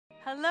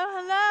Hello,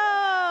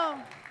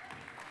 hello.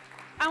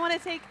 I want to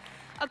take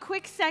a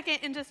quick second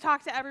and just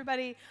talk to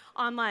everybody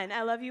online.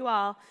 I love you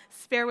all.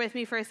 Spare with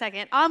me for a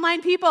second.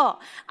 Online people,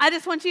 I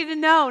just want you to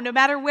know, no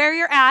matter where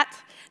you're at,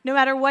 no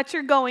matter what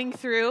you're going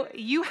through,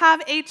 you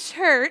have a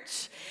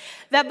church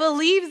that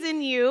believes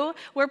in you.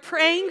 We're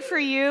praying for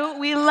you.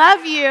 We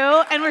love you,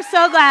 and we're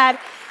so glad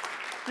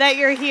that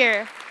you're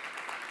here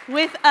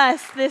with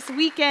us this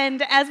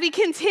weekend as we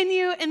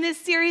continue in this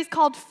series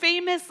called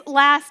Famous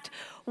Last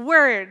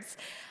Words.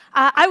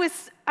 I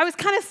was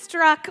kind of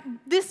struck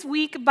this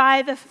week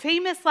by the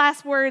famous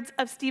last words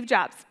of Steve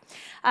Jobs,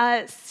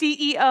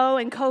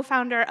 CEO and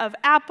co-founder of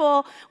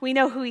Apple. We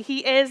know who he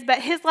is, but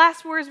his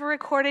last words were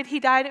recorded. He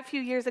died a few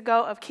years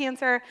ago of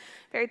cancer,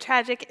 very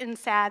tragic and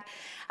sad.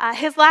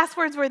 His last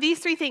words were these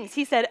three things.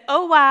 He said,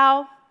 "Oh,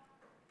 wow,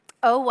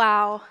 oh,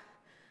 wow,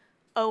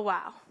 oh,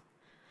 wow."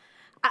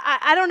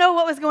 I don't know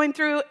what was going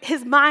through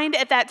his mind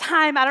at that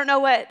time. I don't know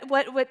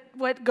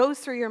what goes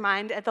through your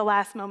mind at the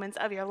last moments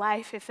of your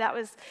life. If that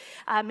was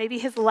maybe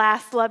his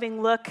last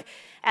loving look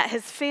at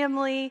his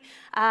family,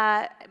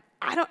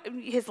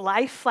 his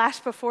life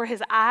flashed before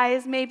his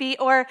eyes maybe,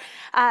 or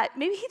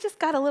maybe he just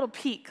got a little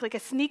peek, like a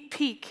sneak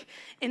peek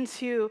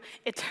into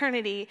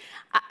eternity.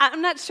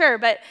 I'm not sure,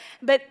 but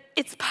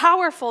it's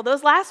powerful.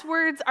 Those last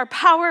words are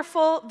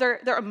powerful.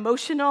 They're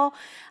emotional.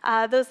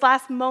 Those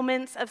last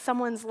moments of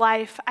someone's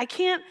life, I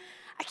can't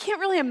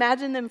really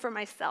imagine them for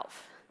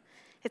myself.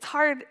 It's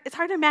hard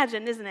to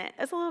imagine, isn't it?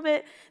 It's a little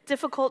bit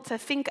difficult to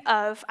think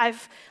of.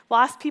 I've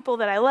lost people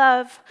that I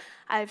love.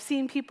 I've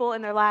seen people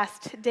in their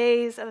last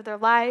days of their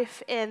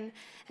life and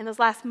those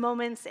last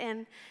moments,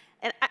 and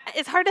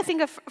it's hard to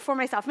think of for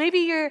myself. Maybe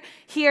you're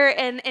here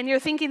and you're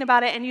thinking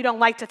about it and you don't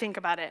like to think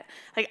about it.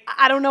 Like,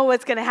 I don't know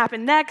what's going to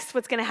happen next,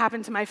 what's going to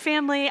happen to my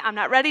family. I'm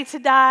not ready to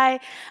die.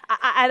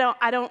 I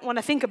don't want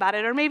to think about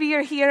it. Or maybe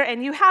you're here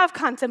and you have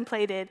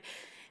contemplated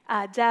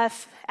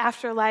death,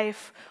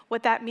 afterlife,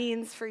 what that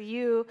means for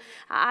you.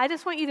 I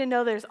just want you to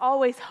know there's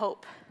always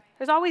hope.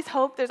 There's always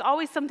hope. There's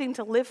always something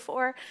to live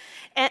for.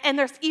 And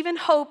there's even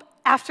hope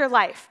after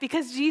life,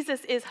 because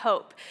Jesus is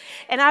hope.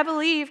 And I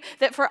believe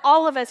that for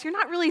all of us, you're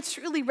not really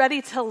truly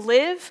ready to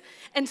live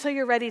until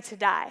you're ready to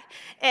die.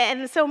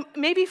 And so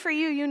maybe for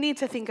you, you need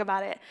to think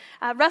about it.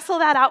 Wrestle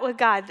that out with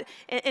God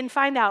and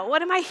find out,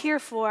 what am I here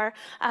for?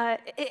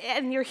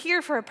 And you're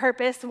here for a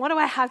purpose. And what do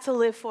I have to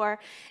live for?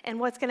 And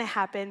what's going to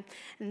happen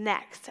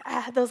next?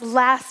 Those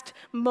last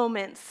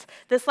moments.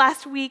 This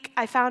last week,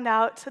 I found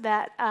out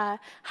that a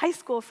high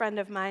school friend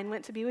of mine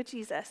went to be with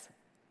Jesus.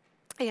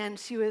 And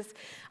she was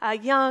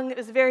young. It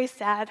was very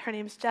sad. Her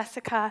name's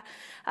Jessica.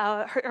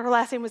 Her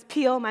last name was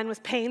Peel. Mine was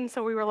Payne,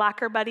 so we were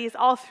locker buddies.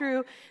 All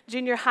through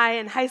junior high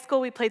and high school,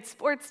 we played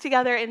sports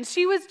together, and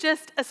she was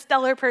just a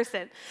stellar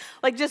person.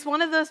 Like, just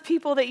one of those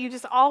people that you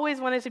just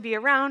always wanted to be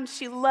around.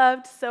 She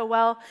loved so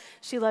well.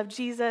 She loved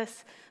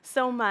Jesus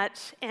so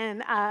much,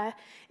 and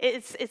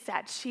it's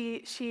sad.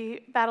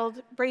 She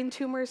battled brain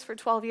tumors for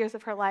 12 years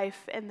of her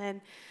life, and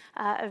then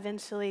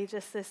eventually,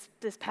 just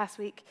this past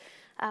week,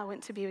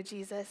 went to be with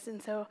Jesus.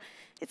 And so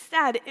it's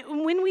sad.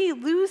 When we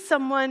lose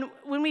someone,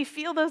 when we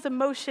feel those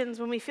emotions,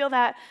 when we feel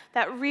that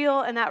real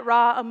and that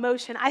raw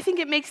emotion, I think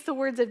it makes the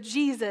words of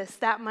Jesus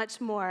that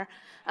much more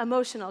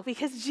emotional,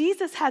 because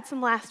Jesus had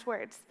some last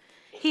words.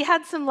 He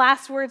had some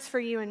last words for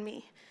you and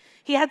me.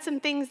 He had some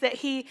things that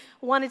he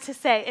wanted to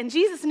say, and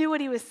Jesus knew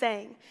what he was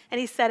saying,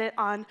 and he said it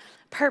on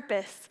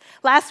purpose.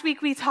 Last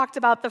week, we talked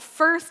about the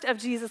first of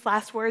Jesus'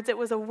 last words. It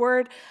was a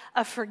word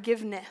of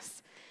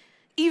forgiveness.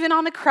 Even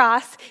on the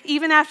cross,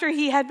 even after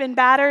he had been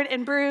battered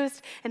and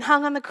bruised and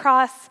hung on the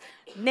cross,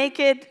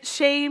 naked,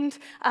 shamed,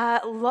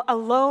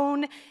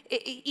 alone,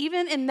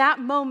 even in that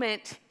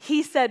moment,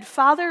 he said,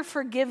 "Father,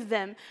 forgive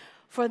them,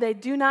 for they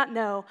do not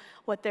know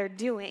what they're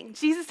doing."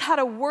 Jesus had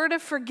a word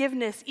of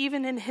forgiveness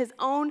even in his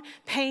own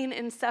pain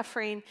and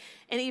suffering,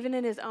 and even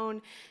in his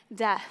own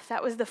death.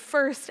 That was the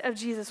first of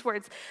Jesus'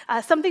 words.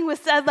 Something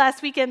was said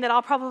last weekend that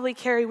I'll probably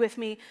carry with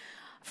me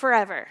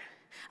forever.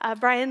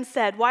 Brian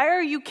said, "Why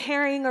are you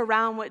carrying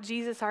around what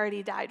Jesus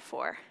already died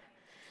for?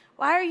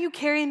 Why are you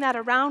carrying that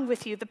around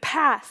with you? The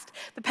past,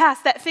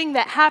 that thing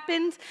that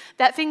happened,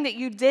 that thing that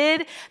you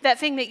did, that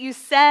thing that you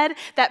said,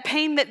 that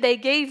pain that they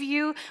gave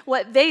you,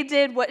 what they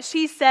did, what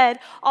she said,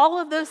 all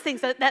of those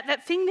things,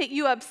 that thing that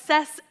you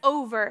obsess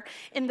over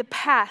in the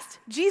past.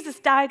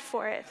 Jesus died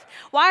for it.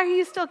 Why are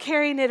you still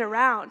carrying it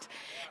around?"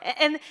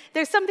 And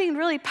there's something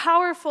really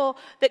powerful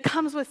that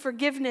comes with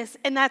forgiveness,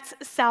 and that's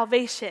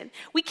salvation.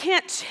 We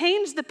can't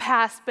change the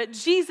past, but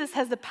Jesus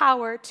has the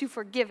power to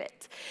forgive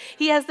it.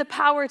 He has the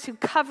power to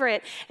cover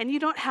it, and you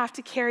don't have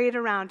to carry it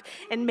around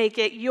and make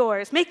it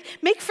yours.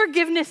 Make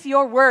forgiveness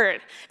your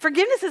word.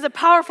 Forgiveness is a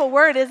powerful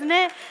word, isn't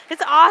it?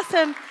 It's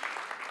awesome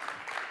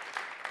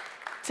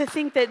to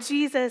think that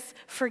Jesus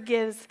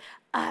forgives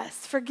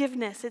us.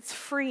 Forgiveness, it's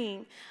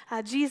freeing.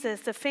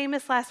 Jesus, the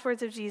famous last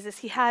words of Jesus,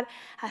 he had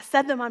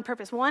said them on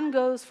purpose. One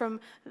goes from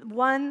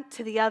one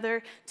to the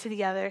other, to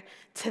the other,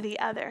 to the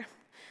other.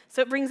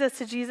 So it brings us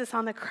to Jesus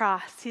on the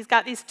cross. He's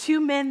got these two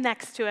men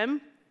next to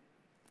him.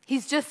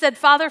 He's just said,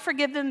 Father,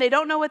 forgive them. They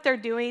don't know what they're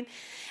doing.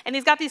 And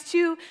he's got these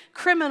two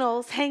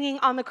criminals hanging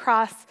on the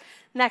cross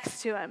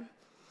next to him.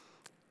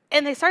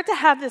 And they start to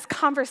have this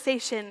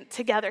conversation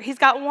together. He's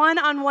got one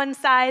on one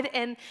side,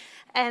 and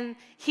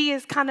he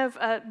is kind of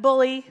a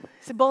bully.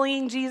 He's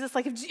bullying Jesus.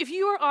 Like, if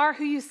you are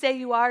who you say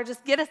you are,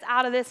 just get us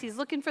out of this. He's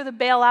looking for the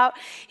bailout.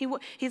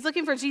 He's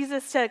looking for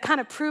Jesus to kind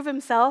of prove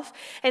himself.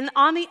 And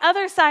on the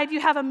other side,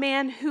 you have a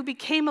man who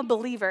became a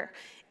believer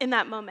in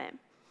that moment.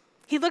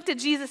 He looked at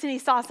Jesus and he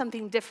saw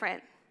something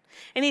different.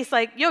 And he's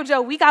like, yo,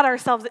 Joe, we got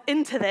ourselves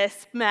into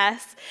this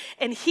mess,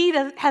 and he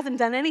hasn't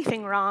done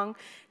anything wrong.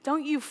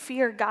 Don't you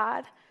fear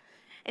God?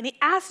 And he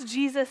asked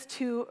Jesus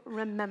to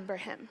remember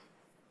him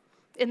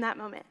in that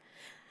moment.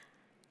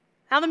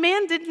 Now, the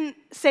man didn't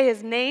say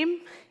his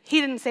name.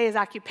 He didn't say his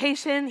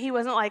occupation. He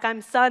wasn't like,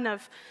 I'm son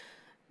of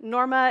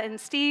Norma and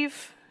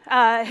Steve.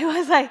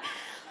 It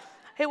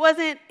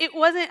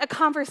wasn't a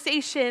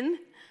conversation.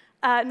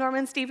 Norma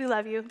and Steve, we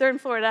love you. They're in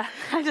Florida.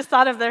 I just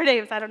thought of their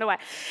names. I don't know why.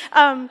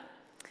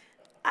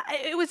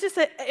 It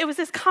was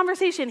this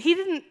conversation.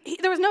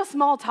 There was no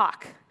small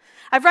talk.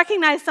 I've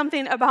recognized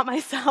something about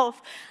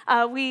myself.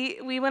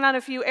 We went on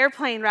a few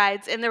airplane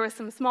rides, and there was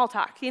some small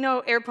talk. You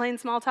know, airplane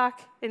small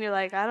talk? And you're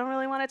like, I don't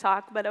really want to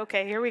talk, but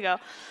okay, here we go.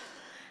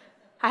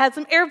 I had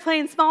some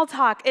airplane small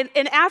talk.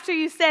 And after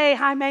you say,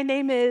 hi, my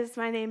name is,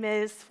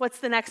 what's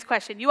the next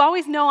question? You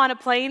always know on a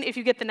plane, if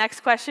you get the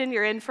next question,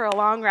 you're in for a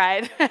long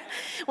ride.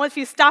 Once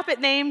you stop at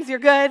names, you're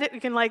good.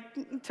 You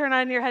can turn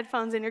on your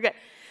headphones and you're good.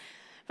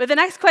 But the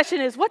next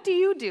question is, what do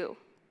you do?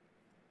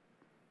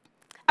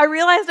 I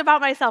realized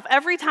about myself,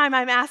 every time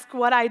I'm asked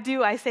what I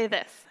do, I say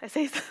this. I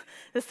say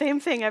the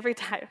same thing every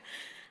time.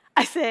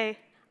 I say,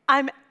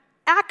 I'm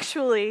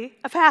actually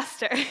a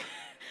pastor.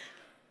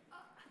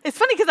 It's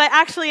funny because I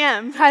actually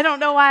am. I don't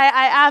know why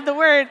I add the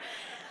word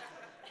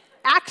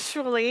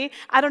actually.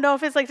 I don't know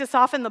if it's to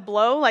soften the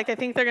blow. I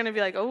think they're going to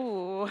be like,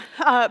 oh.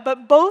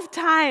 But both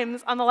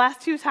times, on the last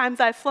 2 times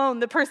I've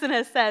flown, the person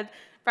has said,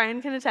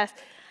 Brian can attest,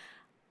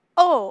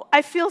 oh,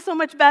 I feel so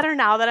much better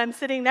now that I'm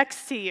sitting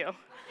next to you.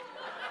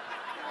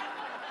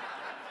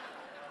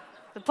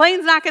 The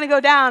plane's not going to go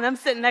down. I'm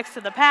sitting next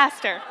to the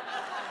pastor.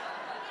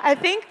 I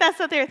think that's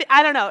what they're thinking.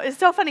 I don't know. It's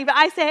so funny, but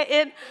I say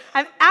it.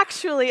 I'm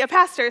actually a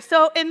pastor.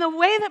 So in the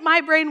way that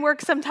my brain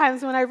works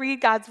sometimes when I read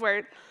God's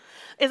word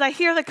is I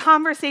hear the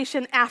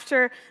conversation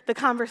after the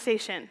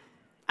conversation.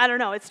 I don't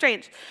know. It's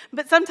strange.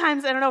 But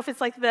sometimes, I don't know if it's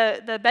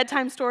the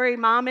bedtime story,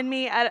 mom and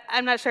me.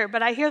 I'm not sure.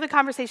 But I hear the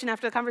conversation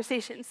after the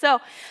conversation. So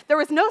there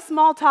was no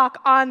small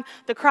talk on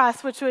the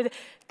cross, which would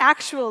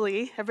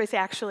actually, everybody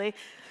say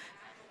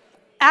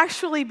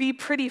actually be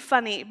pretty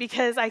funny,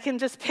 because I can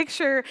just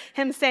picture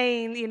him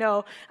saying,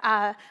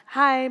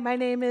 hi, my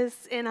name is,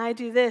 and I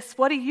do this.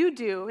 What do you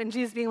do? And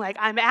Jesus being like,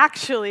 I'm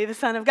actually the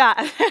Son of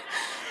God.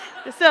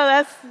 So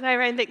that's my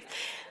brain thinks.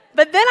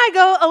 But then I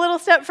go a little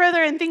step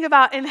further and think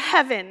about in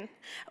heaven,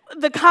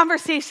 the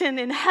conversation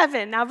in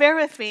heaven. Now bear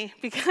with me,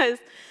 because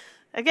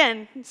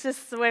again, it's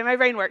just the way my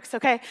brain works,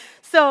 okay?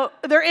 So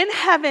they're in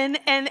heaven,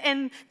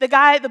 and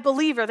the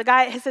believer,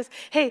 he says,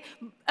 hey,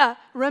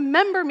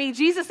 remember me.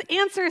 Jesus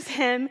answers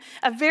him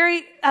a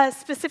very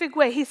specific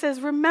way. He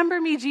says,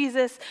 remember me,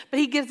 Jesus, but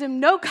he gives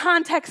him no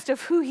context of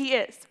who he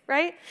is,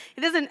 right?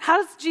 How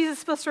is Jesus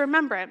supposed to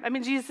remember him? I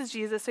mean, Jesus is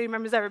Jesus, so he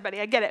remembers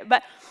everybody. I get it.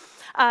 But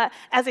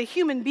as a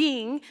human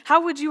being,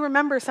 how would you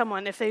remember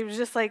someone if they were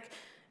just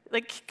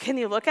can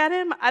you look at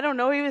him? I don't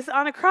know. He was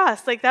on a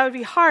cross. That would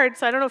be hard.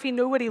 So I don't know if he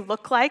knew what he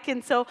looked like.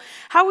 And so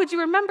how would you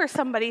remember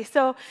somebody?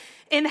 So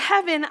in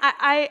heaven,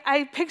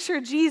 I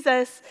picture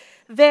Jesus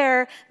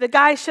there. The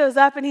guy shows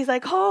up and he's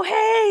like, oh,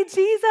 hey,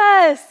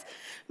 Jesus.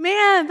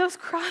 Man, those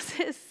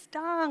crosses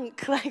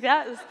stunk.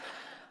 That was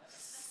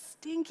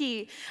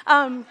stinky.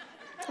 But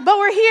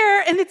we're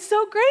here and it's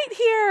so great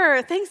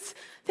here.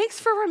 Thanks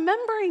for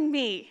remembering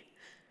me.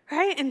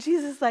 Right? And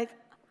Jesus is like,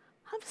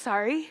 I'm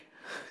sorry.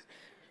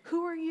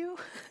 Who are you?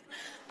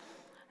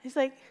 He's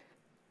like,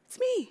 it's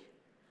me,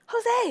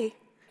 Jose.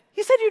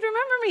 You said you'd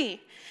remember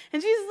me. And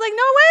Jesus is like,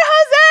 no way,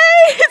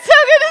 Jose. It's so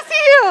good to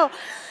see you.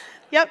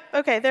 Yep,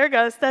 okay, there it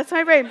goes. That's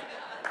my brain.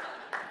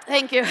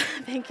 Thank you.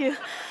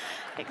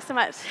 Thanks so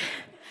much.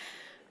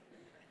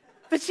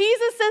 But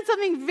Jesus said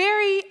something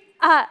very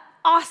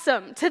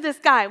awesome to this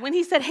guy. When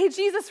he said, hey,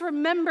 Jesus,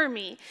 remember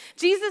me.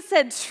 Jesus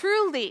said,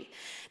 truly,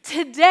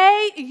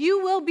 today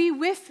you will be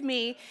with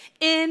me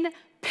in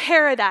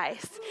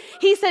paradise.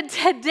 He said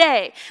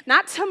today,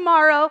 not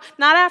tomorrow,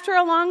 not after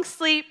a long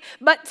sleep,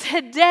 but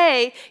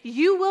today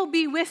you will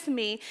be with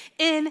me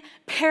in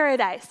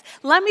paradise.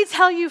 Let me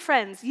tell you,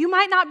 friends, you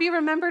might not be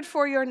remembered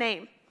for your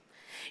name.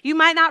 You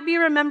might not be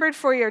remembered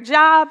for your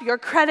job, your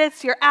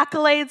credits, your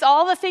accolades,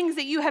 all the things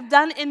that you have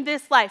done in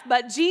this life,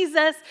 but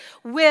Jesus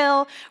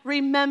will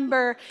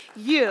remember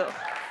you.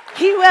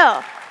 He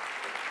will.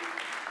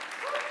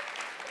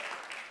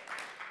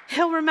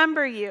 He'll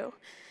remember you,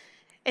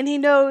 and he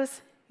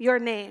knows your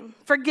name.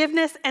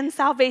 Forgiveness and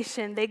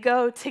salvation, they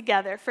go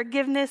together.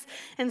 Forgiveness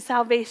and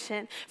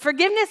salvation.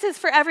 Forgiveness is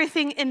for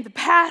everything in the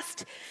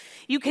past.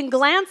 You can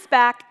glance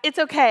back. It's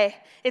okay.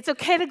 It's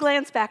okay to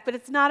glance back, but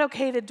it's not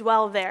okay to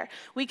dwell there.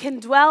 We can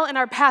dwell in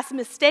our past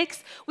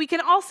mistakes. We can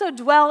also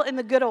dwell in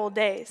the good old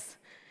days.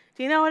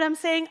 Do you know what I'm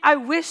saying? I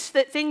wish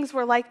that things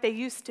were like they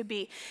used to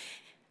be.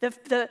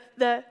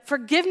 The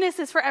forgiveness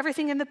is for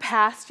everything in the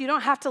past. You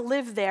don't have to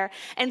live there.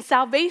 And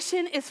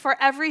salvation is for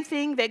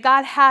everything that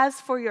God has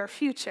for your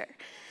future.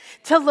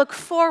 To look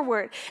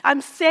forward.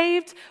 I'm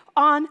saved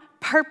on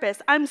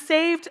purpose. I'm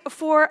saved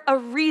for a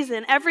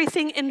reason.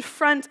 Everything in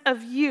front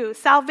of you.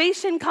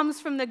 Salvation comes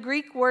from the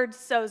Greek word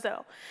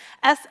sozo.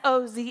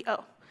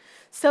 S-O-Z-O.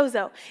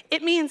 Sozo.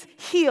 It means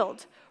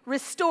healed,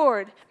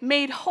 restored,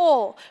 made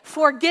whole,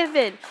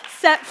 forgiven,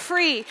 set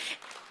free.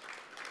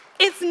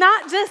 It's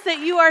not just that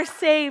you are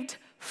saved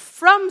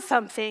from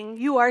something,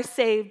 you are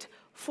saved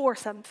for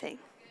something.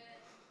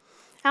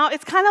 Now,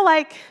 it's kind of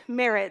like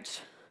marriage.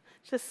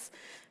 Just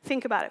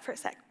think about it for a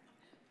sec.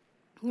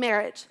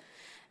 Marriage.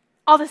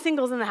 All the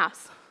singles in the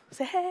house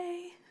say,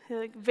 hey. They're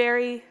like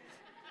very,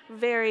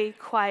 very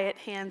quiet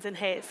hands and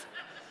hays.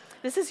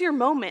 This is your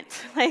moment.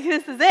 Like,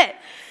 this is it.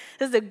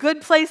 This is a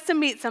good place to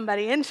meet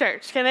somebody in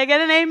church. Can I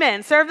get an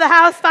amen? Serve the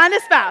house, find a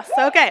spouse.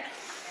 Okay.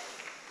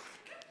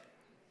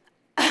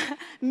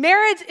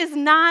 Marriage is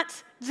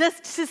not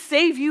just to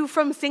save you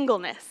from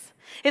singleness.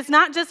 It's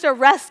not just a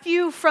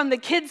rescue from the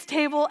kids'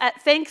 table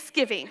at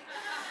Thanksgiving.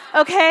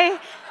 Okay?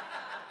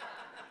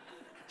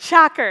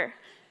 Shocker.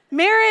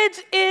 Marriage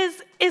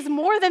is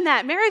more than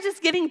that. Marriage is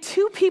getting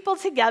two people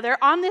together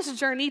on this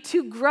journey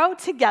to grow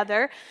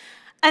together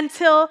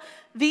until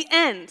the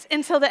end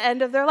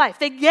of their life.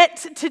 They get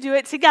to do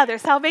it together.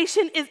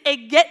 Salvation is a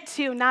get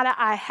to, not a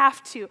I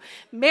have to.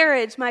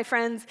 Marriage, my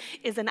friends,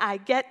 is an I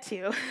get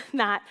to,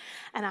 not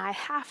an I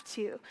have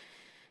to.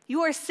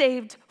 You are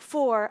saved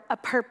for a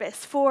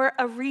purpose, for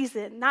a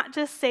reason, not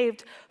just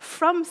saved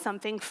from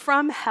something,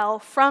 from hell,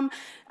 from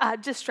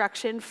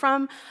destruction,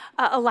 from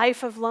a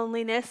life of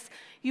loneliness.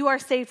 You are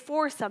saved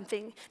for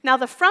something. Now,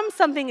 the from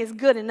something is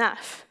good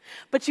enough,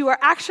 but you are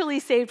actually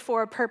saved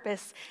for a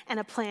purpose and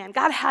a plan.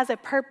 God has a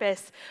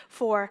purpose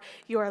for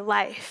your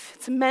life.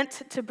 It's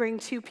meant to bring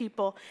two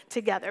people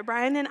together.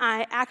 Brian and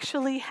I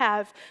actually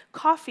have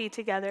coffee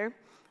together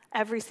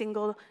every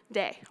single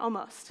day,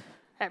 almost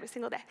every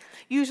single day.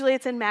 Usually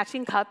it's in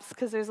matching cups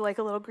because there's like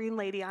a little green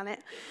lady on it.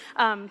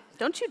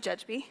 Don't you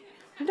judge me.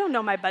 You don't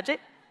know my budget.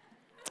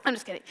 I'm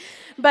just kidding.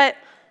 But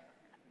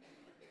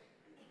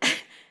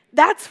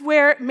that's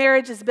where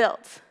marriage is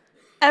built.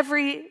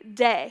 Every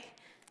day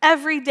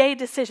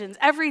decisions,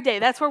 every day.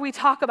 That's where we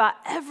talk about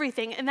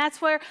everything, and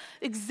that's where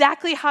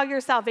exactly how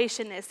your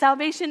salvation is.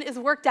 Salvation is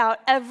worked out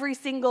every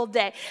single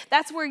day.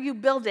 That's where you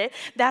build it.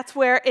 That's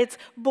where it's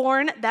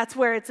born. That's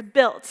where it's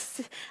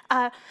built.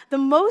 The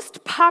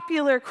most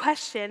popular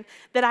question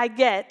that I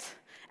get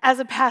as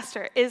a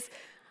pastor is,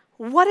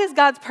 what is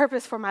God's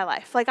purpose for my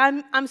life? Like,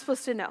 I'm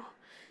supposed to know.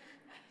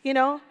 You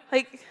know,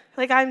 I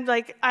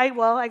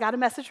got a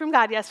message from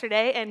God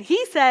yesterday, and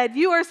he said,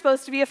 you are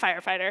supposed to be a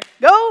firefighter.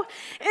 Go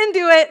and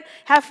do it.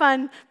 Have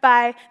fun.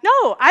 Bye.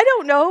 No, I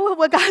don't know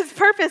what God's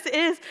purpose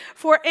is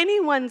for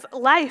anyone's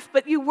life,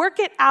 but you work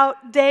it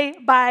out day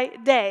by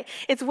day.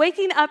 It's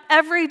waking up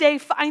every day,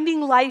 finding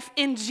life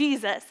in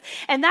Jesus,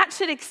 and that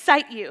should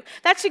excite you.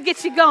 That should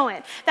get you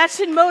going. That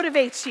should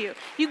motivate you.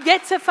 You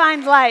get to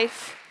find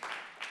life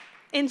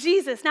in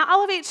Jesus. Now,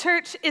 Elevate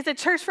Church is a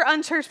church for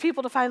unchurched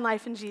people to find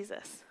life in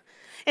Jesus.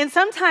 And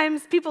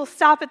sometimes people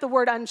stop at the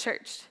word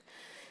unchurched.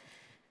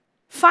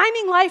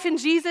 Finding life in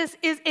Jesus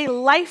is a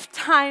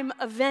lifetime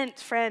event,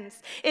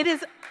 friends. It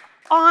is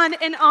on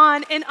and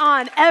on and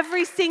on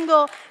every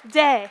single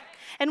day.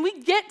 And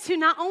we get to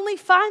not only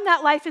find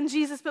that life in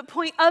Jesus, but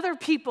point other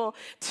people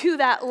to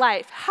that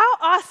life. How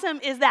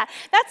awesome is that?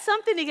 That's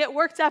something to get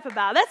worked up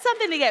about. That's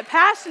something to get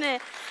passionate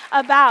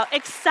about,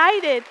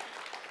 excited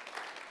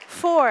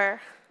for.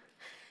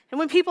 And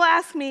when people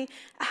ask me,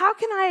 how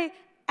can I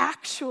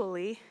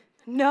actually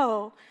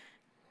know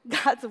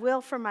God's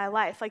will for my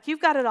life? Like, you've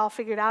got it all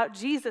figured out.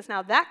 Jesus,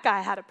 now that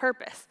guy had a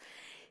purpose.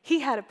 He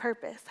had a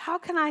purpose. How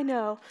can I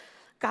know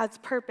God's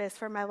purpose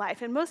for my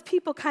life? And most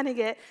people kind of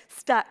get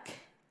stuck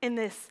in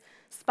this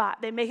spot.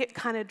 They make it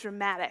kind of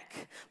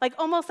dramatic. Like,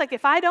 almost like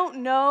if I don't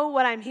know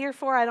what I'm here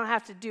for, I don't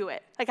have to do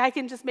it. Like, I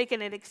can just make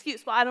it an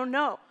excuse. Well, I don't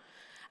know.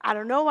 I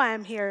don't know why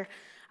I'm here.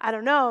 I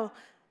don't know,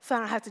 so I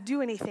don't have to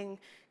do anything.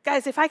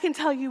 Guys, if I can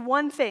tell you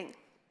one thing,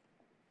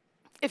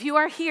 if you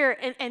are here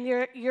and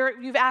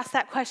you've asked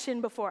that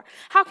question before,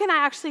 how can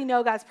I actually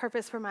know God's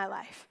purpose for my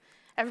life?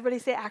 Everybody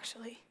say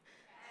actually.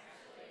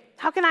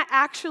 How can I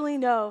actually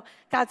know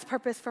God's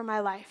purpose for my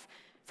life?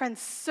 Friends,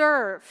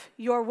 serve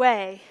your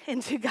way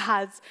into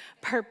God's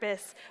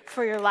purpose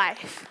for your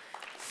life.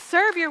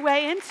 Serve your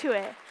way into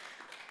it.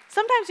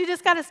 Sometimes you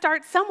just got to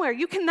start somewhere.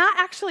 You cannot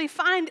actually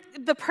find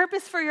the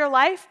purpose for your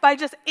life by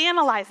just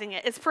analyzing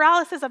it. It's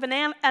paralysis of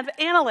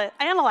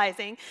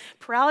analyzing,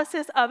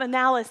 paralysis of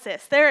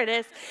analysis. There it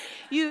is.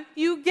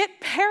 You get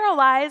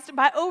paralyzed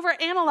by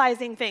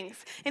overanalyzing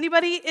things.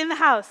 Anybody in the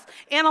house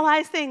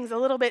analyze things a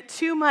little bit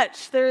too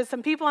much? There's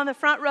some people on the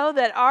front row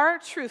that are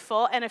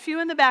truthful and a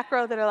few in the back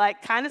row that are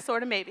like kind of,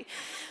 sort of, maybe.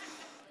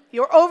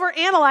 You're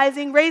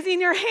overanalyzing,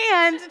 raising your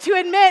hand to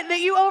admit that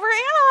you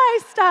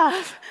overanalyze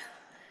stuff.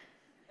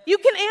 You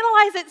can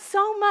analyze it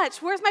so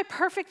much. Where's my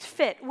perfect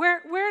fit?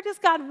 Where does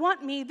God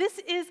want me? This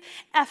is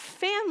a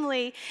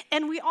family,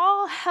 and we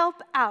all help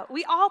out.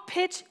 We all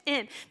pitch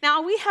in.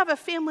 Now, we have a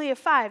family of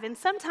 5, and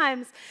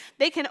sometimes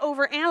they can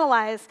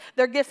overanalyze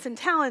their gifts and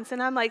talents,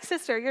 and I'm like,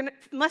 sister,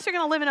 unless you're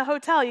going to live in a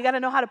hotel, you got to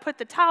know how to put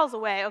the towels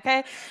away,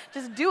 okay?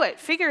 Just do it.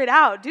 Figure it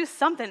out. Do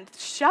something.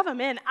 Shove them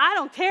in. I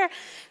don't care.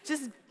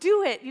 Just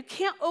do it. You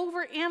can't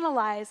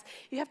overanalyze.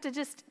 You have to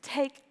just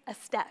take a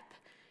step.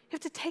 You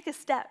have to take a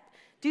step.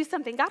 Do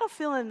something. God will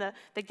fill in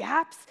the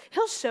gaps.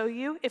 He'll show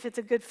you if it's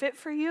a good fit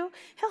for you.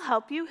 He'll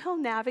help you. He'll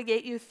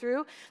navigate you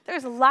through.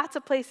 There's lots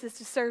of places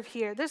to serve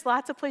here. There's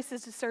lots of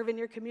places to serve in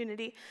your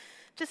community.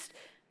 Just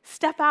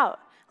step out.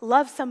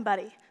 Love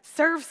somebody.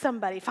 Serve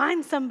somebody.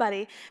 Find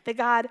somebody that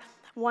God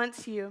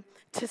wants you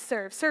to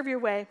serve. Serve your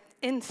way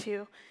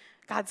into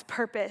God's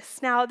purpose.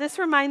 Now, this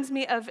reminds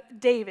me of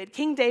David,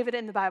 King David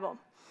in the Bible.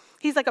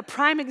 He's like a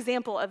prime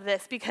example of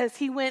this because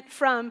he went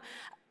from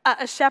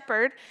a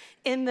shepherd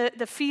in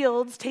the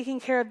fields,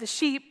 taking care of the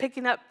sheep,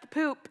 picking up the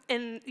poop,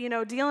 and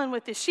dealing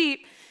with the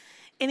sheep.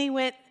 And he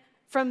went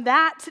from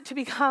that to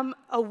become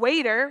a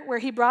waiter, where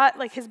he brought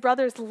like his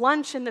brother's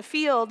lunch in the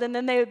field, and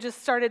then they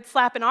just started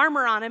slapping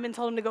armor on him and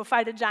told him to go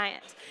fight a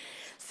giant.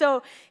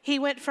 So he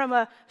went from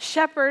a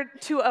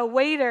shepherd to a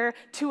waiter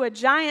to a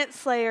giant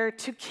slayer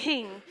to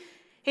king.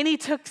 And he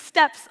took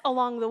steps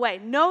along the way.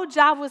 No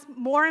job was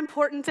more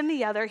important than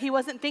the other. He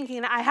wasn't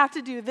thinking, I have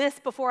to do this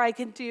before I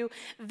can do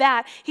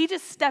that. He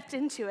just stepped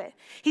into it.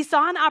 He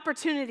saw an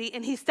opportunity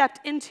and he stepped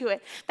into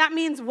it. That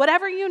means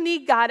whatever you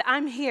need, God,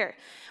 I'm here.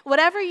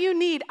 Whatever you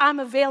need, I'm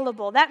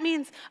available. That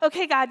means,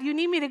 okay, God, you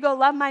need me to go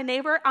love my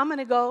neighbor? I'm going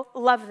to go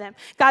love them.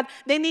 God,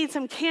 they need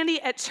some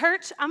candy at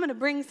church? I'm going to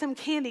bring some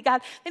candy.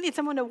 God, they need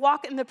someone to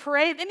walk in the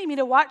parade? They need me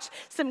to watch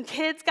some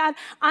kids? God,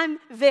 I'm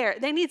there.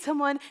 They need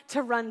someone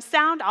to run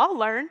sound? I'll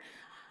learn.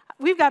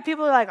 We've got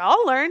people who are like,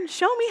 I'll learn.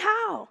 Show me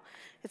how.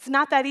 It's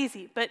not that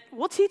easy, but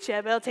we'll teach you,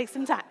 but it'll take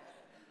some time.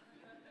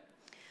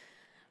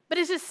 But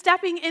it's just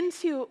stepping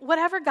into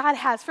whatever God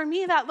has. For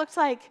me, that looks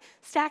like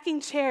stacking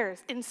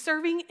chairs and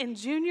serving in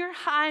junior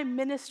high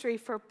ministry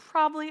for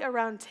probably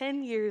around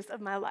 10 years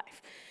of my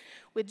life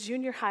with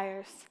junior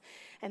hires.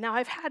 And now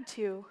I've had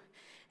to.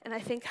 And I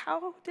think,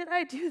 how did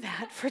I do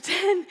that for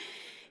 10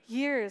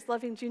 years,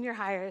 loving junior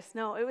hires?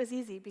 No, it was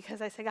easy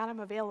because I said, God, I'm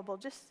available.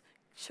 Just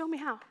show me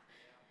how.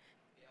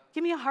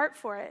 Give me a heart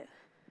for it.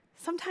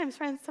 Sometimes,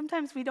 friends,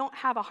 we don't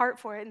have a heart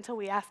for it until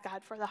we ask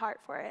God for the heart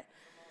for it.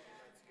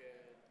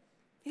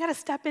 You got to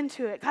step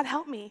into it. God,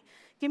 help me.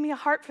 Give me a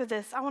heart for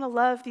this. I want to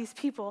love these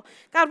people.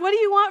 God, what do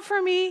you want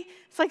from me?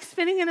 It's like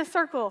spinning in a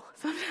circle.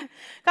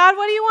 God,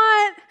 what do you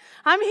want?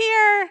 I'm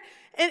here.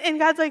 And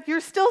God's like, you're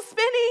still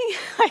spinning.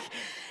 Like,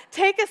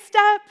 take a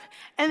step.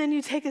 And then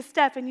you take a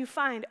step and you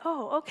find,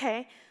 oh,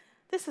 okay,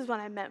 this is what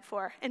I'm meant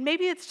for. And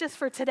maybe it's just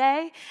for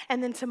today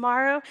and then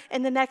tomorrow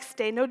and the next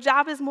day. No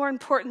job is more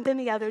important than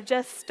the other.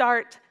 Just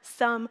start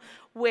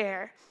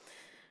somewhere.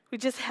 We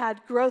just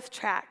had Growth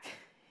Track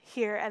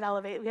here at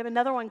Elevate. We have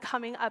another one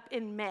coming up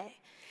in May.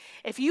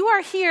 If you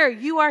are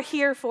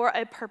here for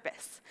a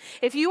purpose.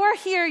 If you are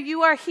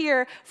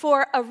here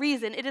for a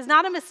reason. It is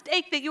not a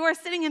mistake that you are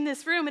sitting in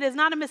this room. It is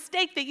not a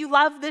mistake that you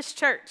love this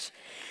church.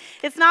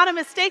 It's not a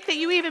mistake that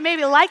you even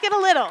maybe like it a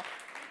little.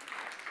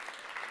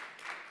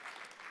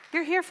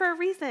 You're here for a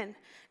reason.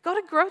 Go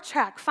to Growth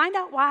Track. Find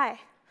out why.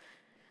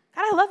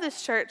 God, I love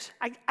this church.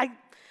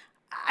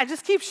 I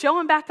just keep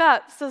showing back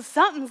up. So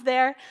something's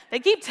there. They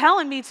keep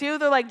telling me to.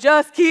 They're like,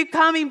 just keep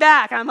coming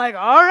back. I'm like,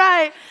 all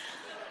right.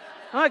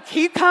 I'm going to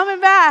keep coming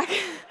back.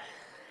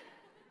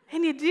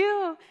 And you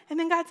do. And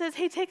then God says,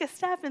 hey, take a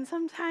step. And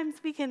sometimes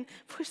we can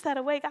push that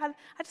away. God,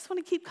 I just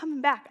want to keep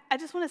coming back. I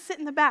just want to sit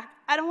in the back.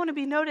 I don't want to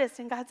be noticed.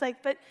 And God's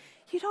like, but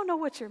you don't know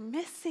what you're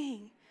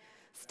missing.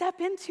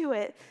 Step into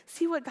it.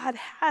 See what God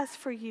has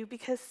for you,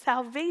 because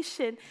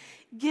salvation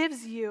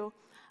gives you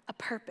a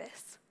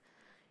purpose.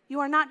 You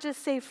are not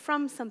just saved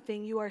from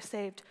something, you are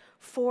saved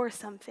for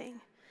something.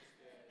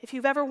 If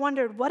you've ever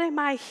wondered, what am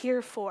I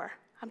here for?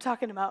 I'm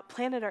talking about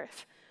planet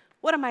Earth.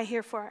 What am I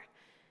here for?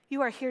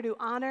 You are here to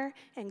honor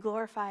and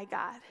glorify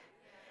God.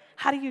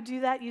 How do you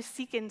do that? You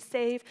seek and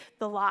save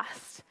the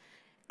lost.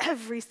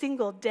 Every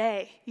single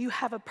day, you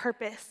have a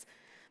purpose.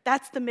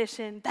 That's the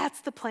mission,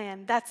 that's the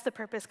plan, that's the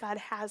purpose God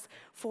has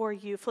for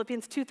you.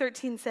 Philippians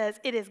 2:13 says,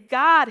 it is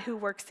God who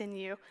works in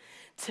you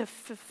to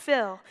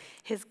fulfill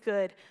his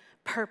good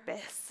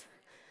purpose.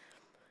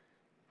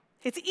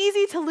 It's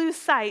easy to lose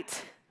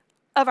sight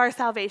of our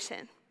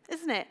salvation,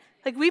 isn't it?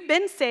 Like, we've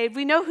been saved,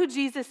 we know who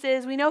Jesus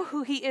is, we know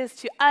who he is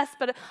to us,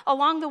 but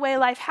along the way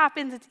life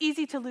happens, it's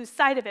easy to lose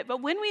sight of it.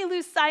 But when we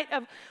lose sight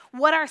of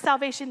what our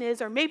salvation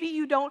is, or maybe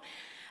you don't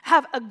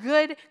have a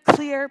good,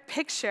 clear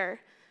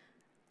picture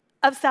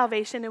of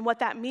salvation and what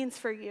that means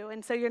for you,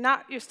 and so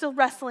you're still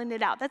wrestling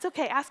it out. That's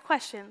okay. Ask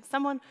questions.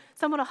 Someone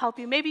will help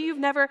you. Maybe you've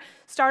never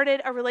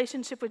started a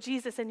relationship with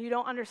Jesus and you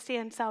don't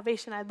understand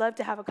salvation. I'd love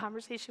to have a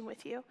conversation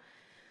with you.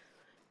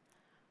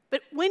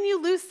 But when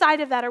you lose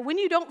sight of that, or when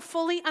you don't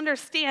fully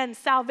understand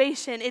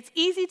salvation, it's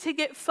easy to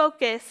get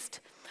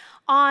focused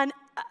on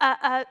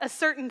a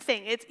certain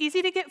thing. It's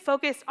easy to get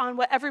focused on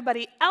what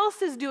everybody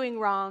else is doing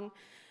wrong,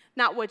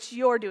 not what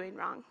you're doing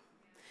wrong.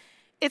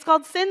 It's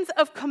called sins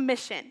of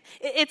commission.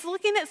 It's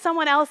looking at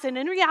someone else, and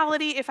in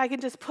reality, if I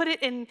can just put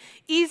it in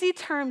easy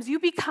terms, you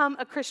become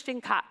a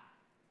Christian cop.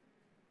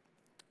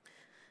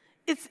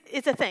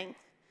 It's a thing.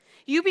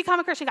 You become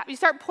a Christian cop. You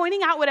start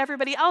pointing out what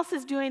everybody else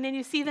is doing, and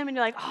you see them, and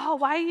you're like, oh,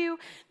 why are you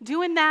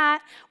doing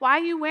that? Why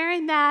are you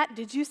wearing that?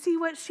 Did you see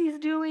what she's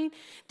doing?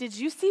 Did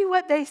you see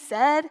what they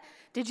said?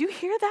 Did you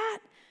hear that?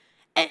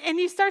 And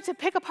you start to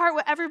pick apart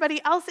what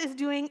everybody else is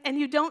doing, and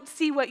you don't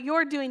see what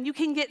you're doing. You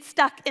can get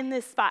stuck in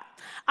this spot.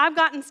 I've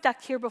gotten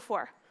stuck here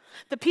before.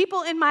 The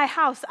people in my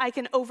house, I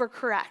can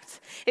overcorrect.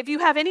 If you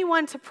have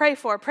anyone to pray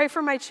for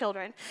my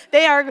children.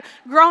 They are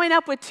growing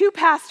up with 2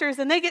 pastors,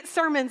 and they get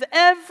sermons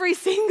every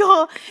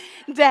single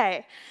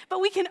day.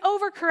 But we can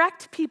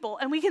overcorrect people,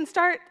 and we can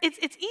start, it's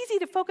easy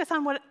to focus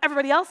on what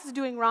everybody else is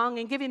doing wrong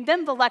and giving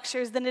them the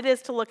lectures than it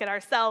is to look at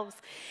ourselves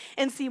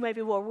and see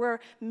maybe, well, we're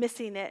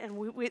missing it,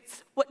 and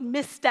it's what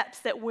missteps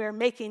that we're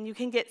making. You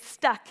can get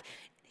stuck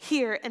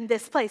here in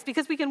this place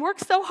because we can work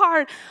so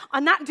hard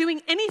on not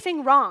doing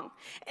anything wrong.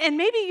 And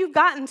maybe you've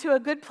gotten to a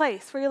good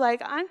place where you're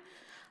like,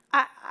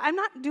 I'm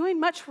not doing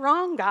much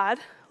wrong, God.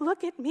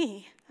 Look at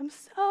me. I'm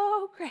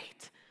so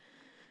great.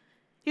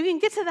 You can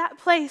get to that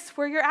place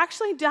where you're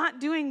actually not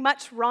doing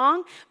much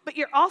wrong, but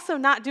you're also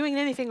not doing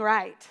anything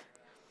right.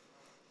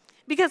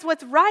 Because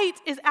what's right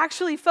is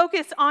actually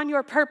focused on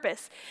your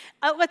purpose.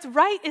 What's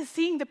right is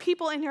seeing the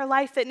people in your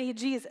life that need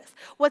Jesus.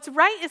 What's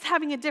right is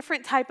having a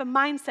different type of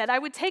mindset. I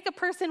would take a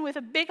person with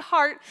a big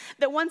heart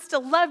that wants to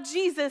love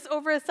Jesus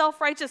over a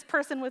self-righteous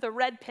person with a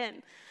red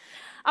pen.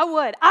 I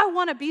would. I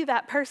want to be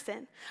that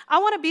person. I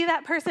want to be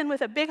that person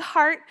with a big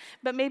heart,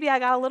 but maybe I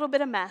got a little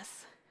bit of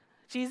mess.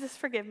 Jesus,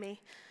 forgive me.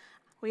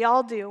 We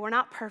all do. We're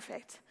not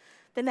perfect.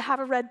 Than to have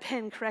a red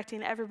pen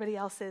correcting everybody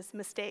else's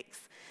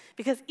mistakes.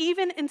 Because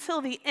even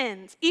until the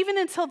end, even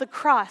until the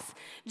cross,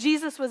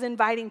 Jesus was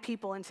inviting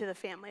people into the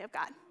family of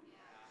God.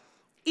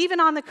 Even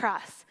on the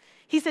cross.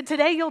 He said,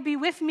 today you'll be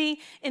with me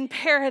in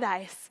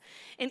paradise.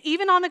 And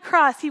even on the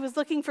cross, he was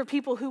looking for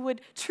people who would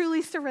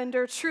truly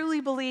surrender,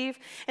 truly believe,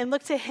 and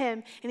look to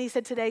him. And he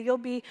said, today you'll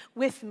be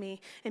with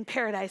me in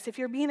paradise. If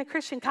you're being a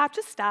Christian cop,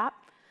 just stop.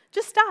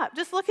 Just stop.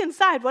 Just look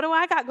inside. What do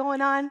I got going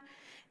on?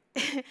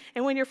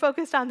 And when you're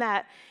focused on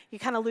that, you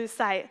kind of lose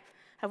sight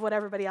of what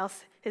everybody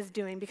else is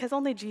doing because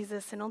only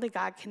Jesus and only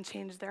God can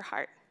change their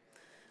heart.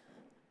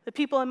 The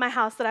people in my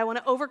house that I want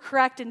to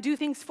overcorrect and do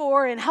things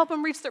for and help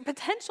them reach their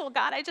potential,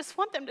 God, I just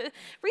want them to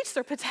reach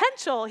their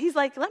potential. He's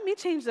like, let me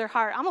change their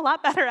heart. I'm a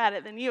lot better at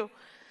it than you.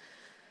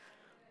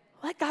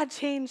 Let God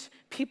change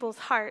people's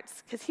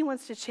hearts because he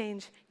wants to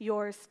change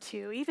yours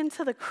too. Even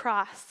to the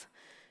cross,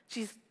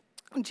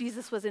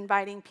 Jesus was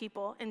inviting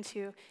people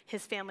into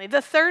his family.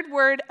 The third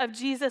word of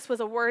Jesus was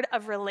a word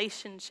of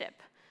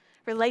relationship.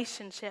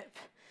 Relationship.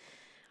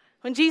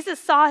 When Jesus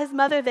saw his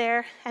mother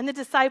there and the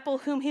disciple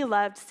whom he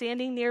loved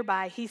standing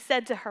nearby, he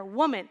said to her,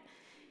 woman,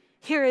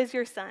 here is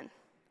your son.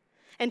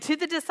 And to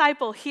the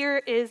disciple, here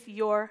is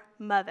your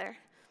mother.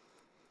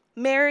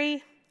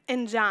 Mary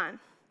and John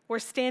were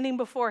standing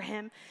before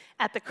him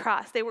at the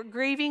cross. They were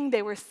grieving.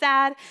 They were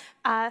sad.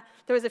 There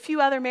was a few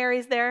other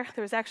Marys there.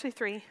 There was actually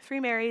three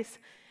Marys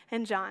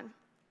and John.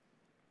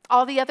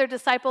 All the other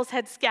disciples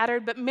had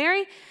scattered, but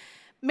Mary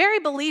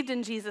believed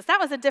in Jesus. That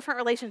was a different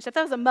relationship.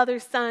 That was a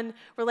mother-son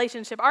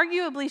relationship.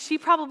 Arguably, she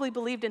probably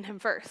believed in him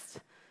first.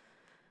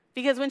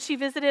 Because when she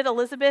visited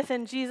Elizabeth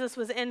and Jesus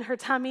was in her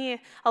tummy,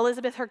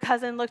 Elizabeth, her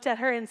cousin, looked at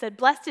her and said,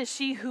 blessed is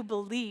she who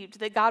believed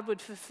that God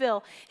would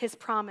fulfill his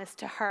promise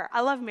to her.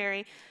 I love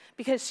Mary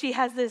because she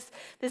has this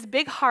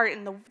big heart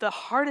and the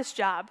hardest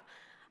job.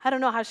 I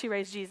don't know how she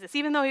raised Jesus.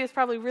 Even though he was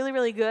probably really,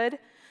 really good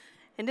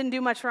and didn't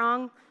do much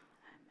wrong,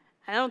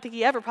 I don't think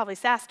he ever probably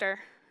sassed her.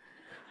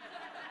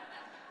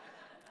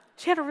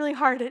 She had a really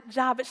hard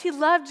job, but she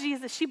loved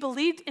Jesus. She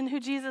believed in who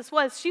Jesus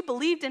was. She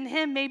believed in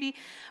him maybe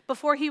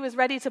before he was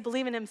ready to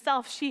believe in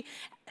himself.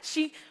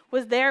 She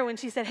was there when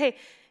she said, hey,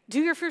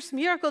 do your first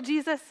miracle,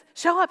 Jesus.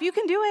 Show up. You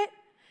can do it.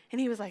 And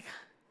he was like,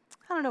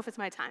 I don't know if it's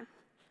my time.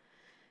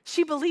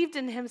 She believed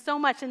in him so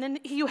much. And then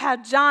you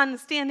had John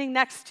standing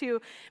next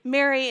to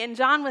Mary, and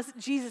John was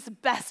Jesus'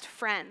 best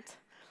friend.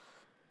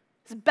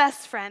 His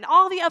best friend.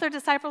 All the other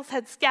disciples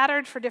had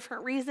scattered for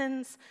different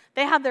reasons.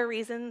 They had their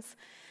reasons.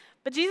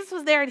 But Jesus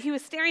was there, and he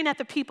was staring at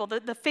the people,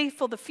 the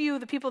faithful, the few,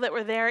 the people that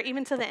were there,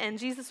 even to the end.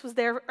 Jesus was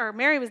there, or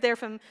Mary was there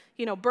from,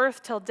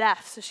 birth till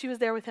death, so she was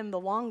there with him the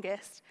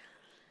longest.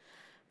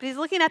 But he's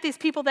looking at these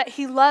people that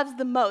he loves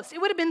the most. It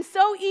would have been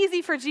so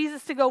easy for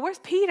Jesus to go, where's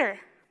Peter?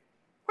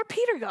 Where'd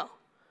Peter go?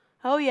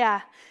 Oh,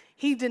 yeah,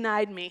 he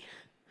denied me.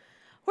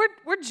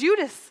 Where'd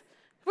Judas?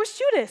 Where's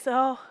Judas?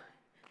 Oh,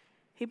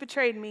 he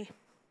betrayed me.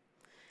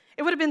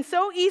 It would have been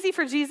so easy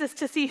for Jesus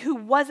to see who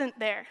wasn't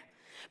there.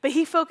 but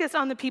he focused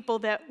on the people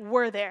that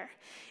were there.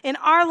 In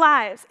our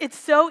lives, it's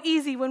so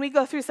easy when we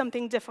go through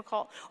something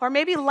difficult, or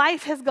maybe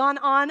life has gone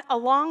on a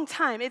long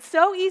time. It's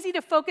so easy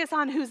to focus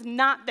on who's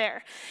not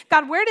there.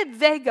 God, where did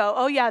they go?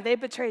 Oh yeah, they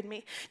betrayed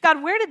me.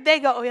 God, where did they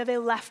go? Oh yeah, they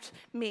left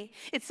me.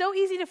 It's so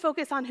easy to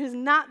focus on who's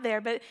not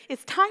there, but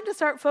it's time to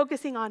start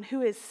focusing on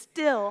who is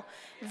still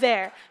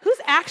there. Who's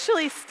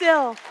actually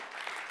still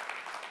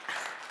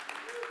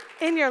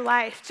in your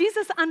life.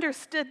 Jesus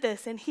understood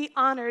this, and he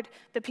honored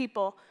the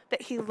people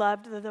that he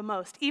loved the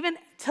most, even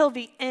till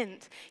the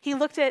end. He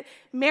looked at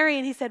Mary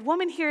and he said,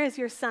 "Woman, here is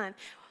your son."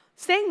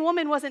 Saying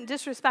woman wasn't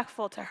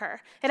disrespectful to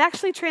her. It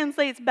actually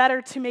translates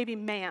better to maybe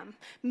ma'am.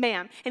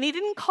 And he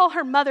didn't call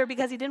her mother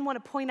because he didn't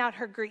want to point out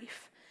her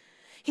grief.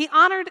 He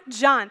honored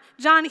John.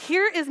 John,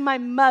 here is my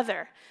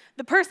mother,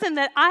 the person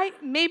that I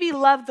maybe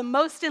love the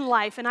most in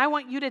life, and I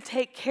want you to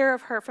take care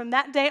of her. From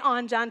that day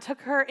on, John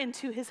took her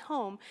into his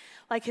home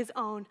like his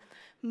own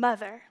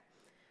mother.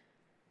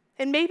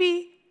 And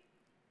maybe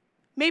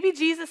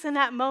Jesus in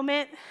that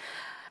moment,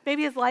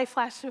 maybe his life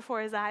flashed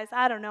before his eyes.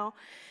 I don't know.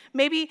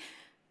 Maybe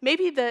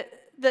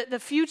the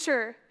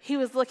future he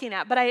was looking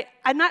at, but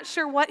I'm not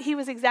sure what he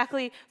was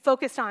exactly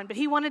focused on, but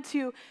he wanted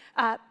to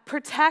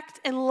protect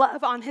and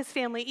love on his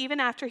family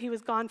even after he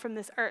was gone from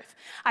this earth.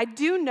 I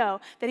do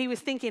know that he was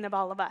thinking of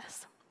all of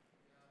us.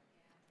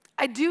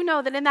 I do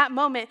know that in that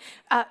moment,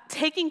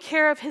 taking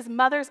care of his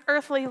mother's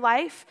earthly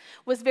life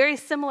was very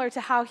similar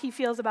to how he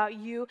feels about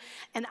you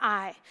and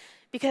I,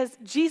 because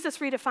Jesus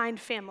redefined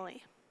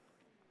family.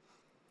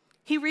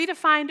 He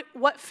redefined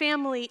what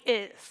family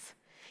is.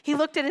 He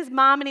looked at his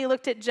mom and he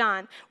looked at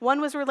John. One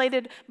was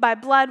related by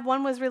blood,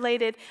 one was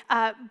related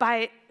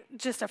by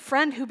just a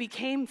friend who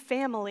became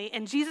family,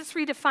 and Jesus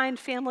redefined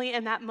family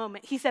in that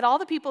moment. He said all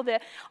the people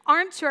that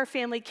aren't your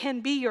family can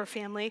be your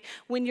family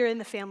when you're in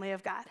the family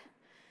of God.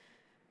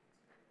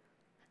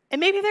 And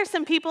maybe there's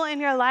some people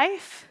in your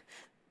life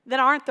that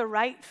aren't the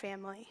right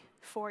family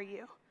for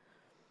you.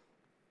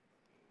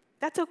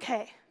 That's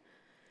okay.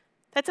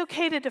 That's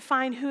okay to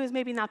define who is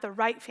maybe not the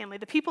right family,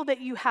 the people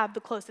that you have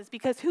the closest,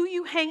 because who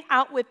you hang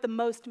out with the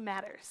most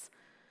matters.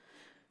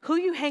 Who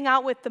you hang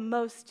out with the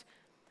most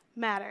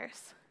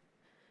matters.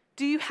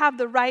 Do you have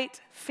the right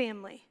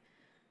family?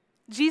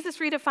 Jesus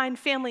redefined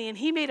family, and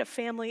he made a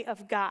family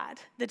of God,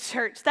 the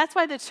church. That's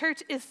why the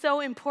church is so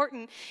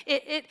important.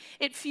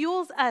 It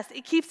fuels us.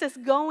 It keeps us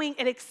going.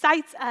 It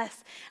excites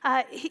us.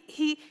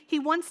 He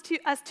wants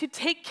us to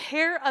take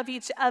care of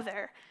each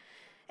other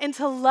and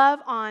to love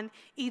on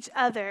each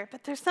other.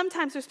 But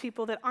sometimes there's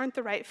people that aren't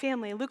the right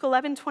family. Luke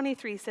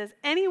 11:23 says,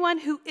 "Anyone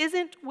who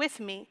isn't with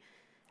me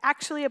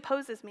actually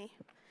opposes me.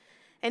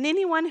 And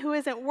anyone who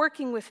isn't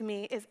working with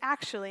me is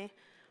actually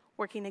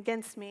working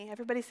against me."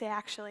 Everybody say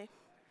actually.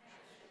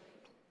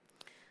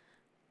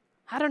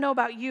 I don't know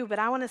about you, but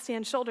I want to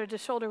stand shoulder to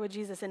shoulder with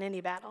Jesus in any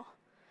battle.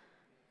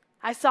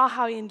 I saw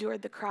how he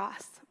endured the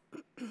cross.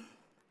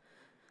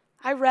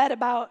 I read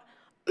about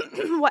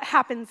what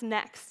happens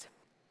next.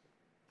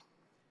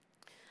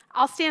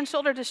 I'll stand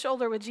shoulder to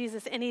shoulder with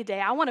Jesus any day.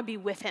 I want to be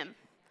with him.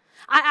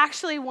 I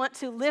actually want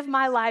to live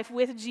my life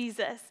with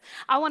Jesus.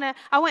 I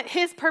want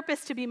his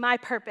purpose to be my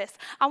purpose.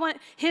 I want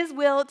his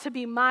will to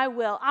be my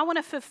will. I want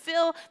to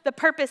fulfill the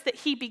purpose that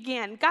he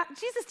began.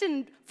 Jesus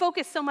didn't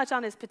focus so much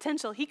on his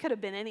potential. He could have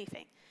been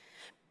anything.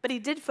 But he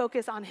did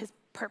focus on his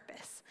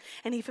purpose.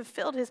 And he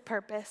fulfilled his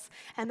purpose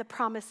and the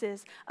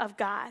promises of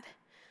God.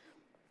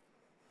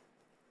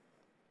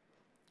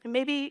 And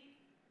maybe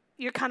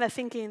you're kind of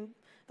thinking,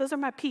 those are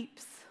my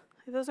peeps.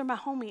 Those are my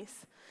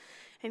homies.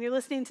 And you're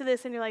listening to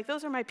this and you're like,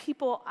 those are my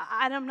people.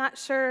 I'm not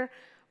sure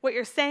what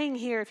you're saying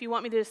here if you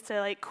want me to just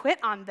to quit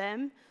on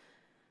them.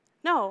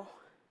 No,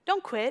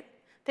 don't quit.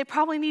 They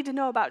probably need to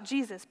know about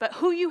Jesus. But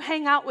who you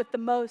hang out with the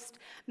most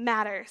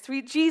matters.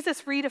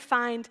 Jesus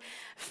redefined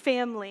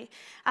family.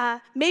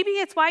 Maybe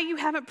it's why you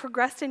haven't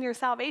progressed in your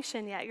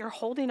salvation yet. You're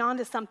holding on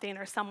to something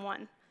or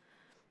someone.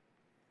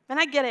 And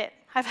I get it.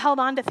 I've held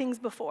on to things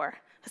before.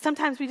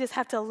 Sometimes we just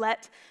have to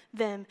let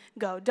them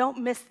go. Don't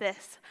miss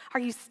this. Are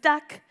you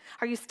stuck?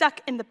 Are you stuck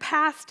in the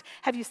past?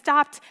 Have you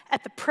stopped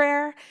at the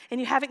prayer and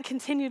you haven't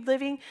continued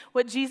living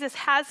what Jesus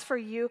has for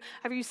you?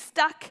 Are you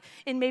stuck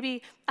in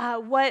maybe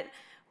what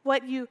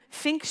you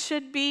think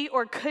should be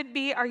or could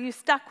be? Are you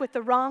stuck with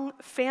the wrong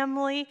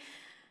family?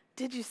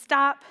 Did you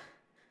stop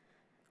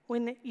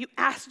when you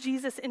asked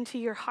Jesus into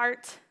your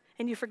heart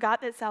and you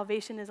forgot that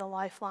salvation is a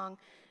lifelong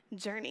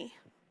journey?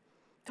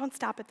 Don't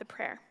stop at the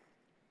prayer.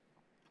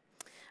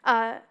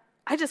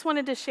 I just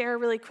wanted to share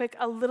really quick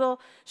a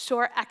little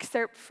short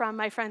excerpt from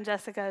my friend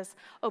Jessica's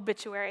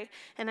obituary.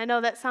 And I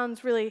know that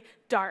sounds really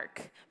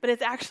dark, but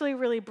it's actually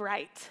really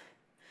bright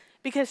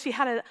because she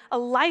had a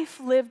life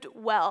lived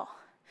well.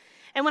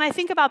 And when I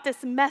think about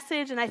this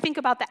message, and I think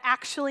about the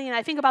actually, and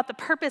I think about the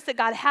purpose that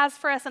God has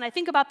for us, and I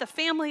think about the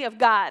family of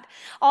God,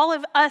 all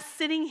of us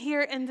sitting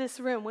here in this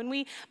room, when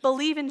we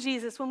believe in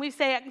Jesus, when we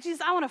say, Jesus,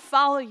 I want to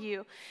follow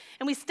you,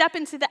 and we step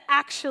into the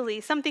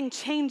actually, something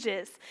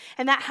changes.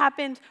 And that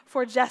happened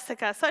for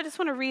Jessica. So I just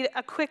want to read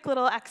a quick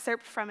little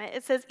excerpt from it.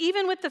 It says,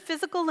 even with the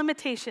physical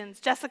limitations,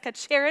 Jessica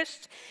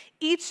cherished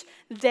each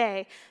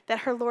day that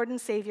her Lord and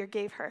Savior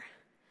gave her.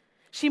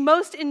 She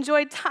most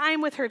enjoyed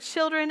time with her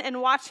children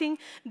and watching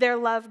their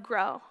love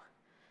grow.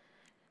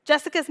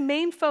 Jessica's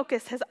main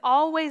focus has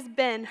always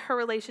been her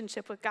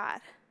relationship with God.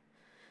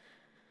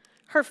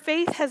 Her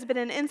faith has been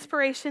an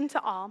inspiration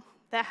to all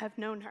that have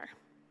known her.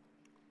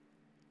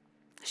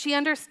 She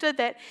understood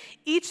that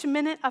each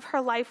minute of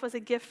her life was a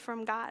gift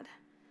from God.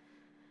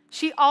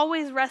 She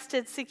always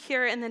rested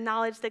secure in the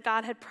knowledge that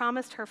God had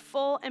promised her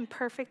full and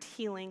perfect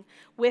healing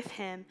with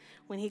him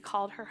when he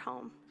called her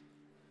home.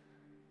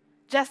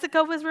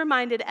 Jessica was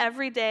reminded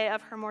every day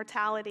of her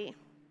mortality,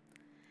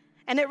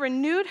 and it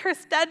renewed her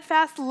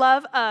steadfast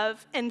love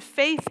of and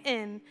faith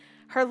in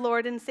her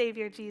Lord and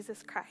Savior,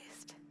 Jesus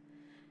Christ,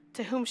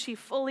 to whom she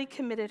fully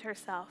committed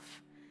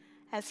herself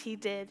as he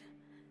did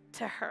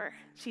to her.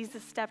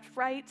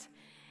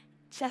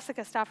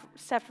 Jessica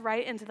stepped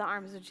right into the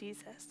arms of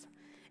Jesus.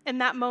 In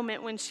that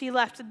moment, when she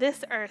left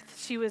this earth,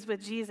 she was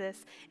with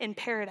Jesus in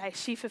paradise.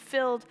 She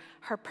fulfilled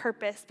her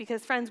purpose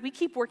because, friends, we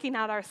keep working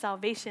out our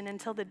salvation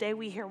until the day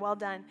we hear, well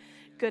done,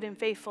 good and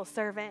faithful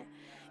servant.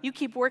 You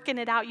keep working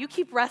it out. You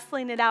keep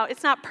wrestling it out.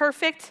 It's not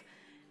perfect.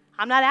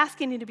 I'm not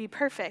asking you to be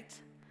perfect.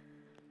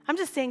 I'm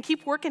just saying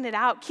keep working it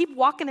out. Keep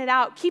walking it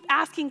out. Keep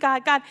asking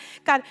God,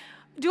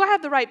 do I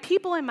have the right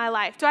people in my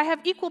life? Do I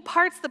have equal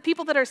parts, the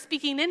people that are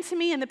speaking into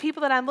me and the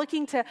people that I'm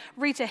looking to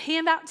reach a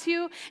hand out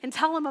to and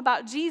tell them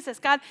about Jesus?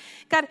 God,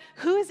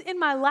 who is in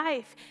my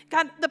life?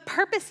 God, the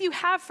purpose you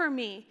have for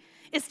me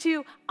is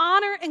to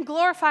honor and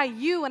glorify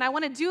you, and I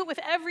want to do it with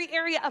every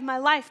area of my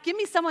life. Give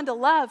me someone to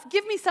love.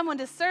 Give me someone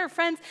to serve.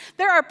 Friends,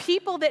 there are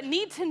people that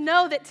need to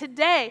know that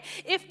today,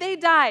 if they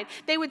died,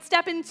 they would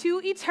step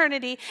into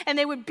eternity and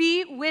they would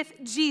be with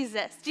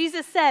Jesus.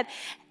 Jesus said,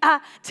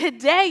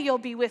 today you'll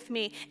be with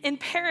me in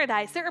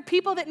paradise. There are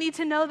people that need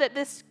to know that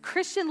this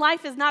Christian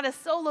life is not a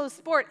solo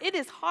sport. It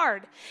is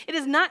hard. It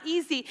is not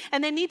easy,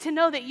 and they need to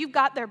know that you've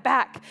got their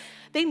back.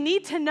 They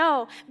need to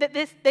know that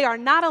they are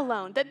not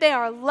alone, that they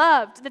are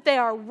loved, that they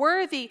are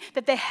worthy,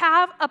 that they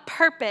have a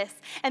purpose,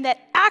 and that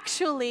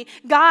actually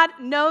God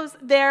knows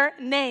their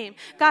name.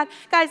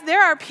 Guys,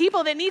 there are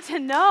people that need to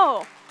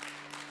know.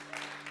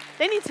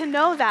 They need to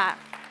know that.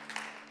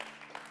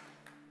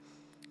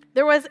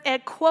 There was a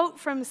quote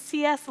from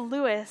C.S.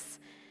 Lewis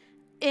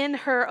in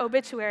her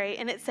obituary,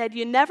 and it said,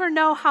 "You never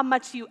know how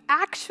much you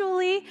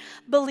actually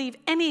believe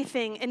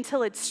anything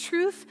until its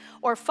truth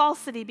or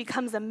falsity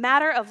becomes a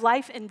matter of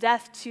life and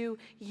death to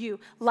you."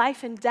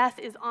 Life and death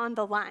is on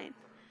the line.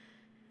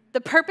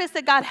 The purpose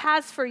that God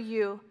has for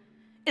you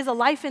is a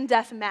life and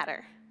death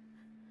matter.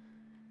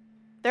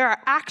 There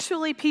are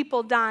actually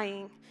people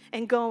dying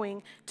and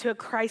going to a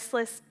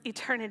Christless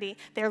eternity.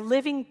 They're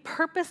living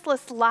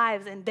purposeless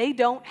lives, and they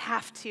don't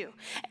have to.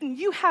 And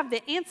you have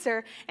the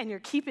answer, and you're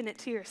keeping it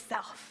to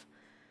yourself.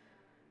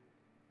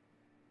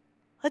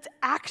 Let's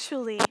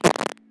actually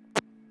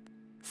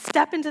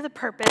step into the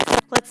purpose.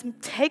 Let's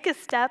take a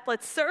step.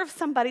 Let's serve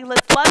somebody.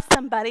 Let's love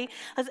somebody.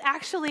 Let's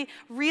actually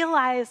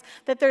realize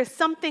that there's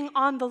something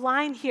on the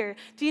line here.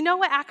 Do you know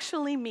what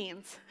actually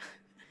means?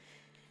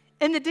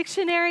 In the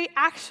dictionary,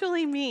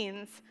 actually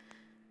means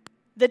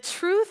the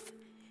truth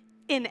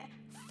in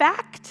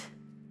fact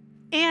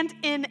and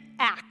in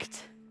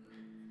act.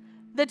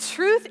 The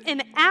truth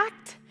in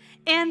act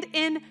and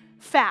in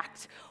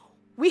fact.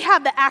 We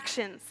have the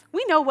actions.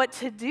 We know what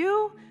to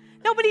do.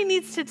 Nobody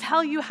needs to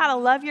tell you how to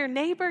love your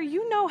neighbor.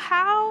 You know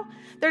how.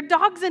 Their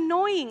dog's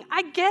annoying.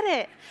 I get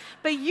it.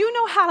 But you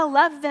know how to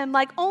love them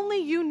like only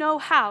you know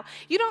how.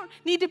 You don't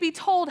need to be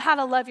told how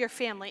to love your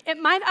family. It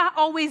might not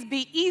always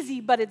be easy,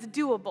 but it's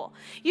doable.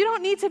 You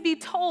don't need to be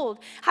told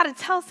how to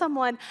tell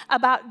someone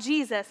about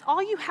Jesus.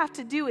 All you have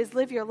to do is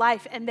live your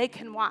life, and they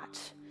can watch.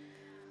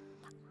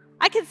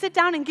 I can sit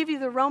down and give you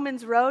the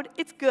Romans road.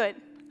 It's good.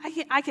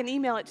 I can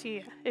email it to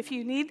you. If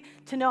you need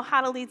to know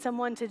how to lead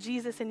someone to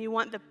Jesus and you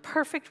want the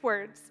perfect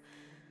words,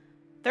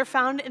 they're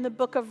found in the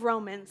book of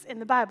Romans in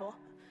the Bible.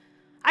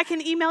 I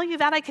can email you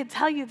that. I can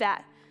tell you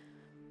that.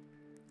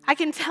 I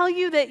can tell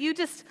you that you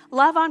just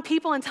love on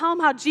people and tell them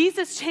how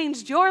Jesus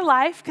changed your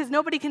life, because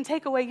nobody can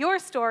take away your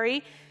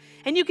story.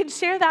 And you can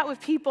share that with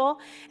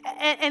people,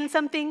 and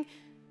something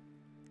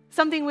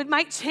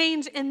might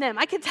change in them.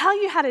 I can tell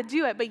you how to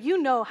do it, but you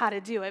know how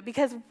to do it,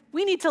 because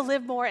we need to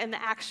live more in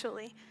the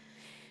actually.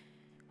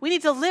 We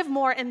need to live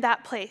more in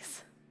that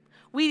place.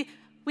 We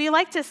We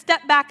like to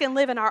step back and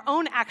live in our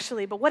own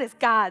actually, but what is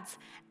God's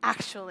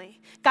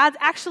actually? God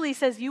actually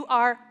says you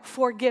are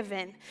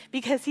forgiven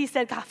because he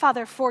said, God,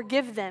 Father,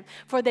 forgive them,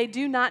 for they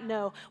do not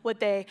know what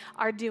they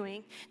are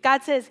doing.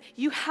 God says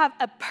you have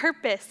a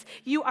purpose.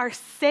 You are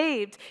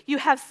saved. You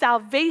have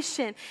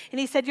salvation. And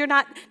he said you're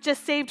not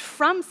just saved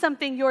from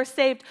something, you're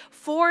saved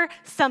for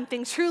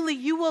something. Truly,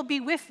 you will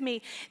be with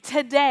me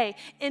today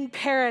in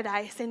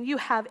paradise, and you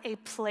have a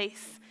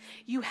place.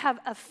 You have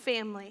a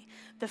family,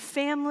 the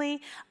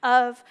family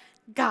of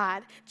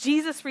God.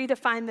 Jesus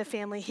redefined the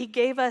family. He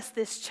gave us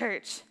this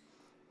church.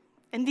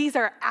 And these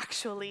are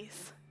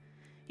actuallys.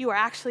 You are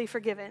actually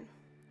forgiven.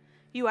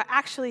 You are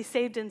actually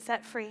saved and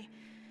set free.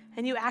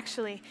 And you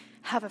actually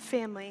have a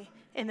family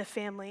in the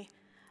family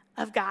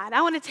of God.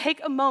 I want to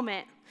take a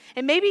moment.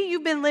 And maybe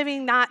you've been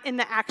living not in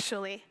the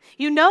actually.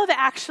 You know the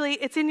actually,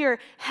 it's in your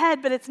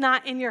head, but it's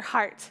not in your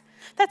heart.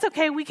 That's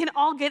okay. We can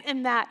all get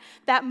in that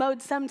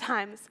mode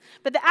sometimes.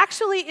 But the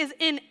actually is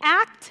in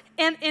act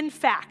and in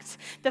fact.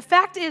 The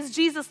fact is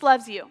Jesus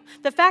loves you.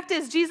 The fact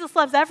is Jesus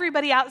loves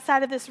everybody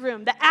outside of this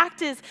room. The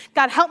act is,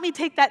 God, help me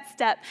take that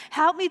step.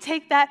 Help me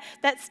take that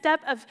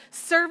step of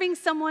serving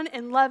someone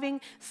and loving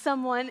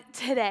someone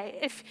today.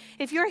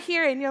 If you're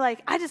here and you're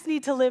like, I just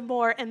need to live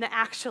more in the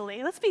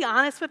actually. Let's be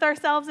honest with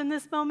ourselves in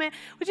this moment.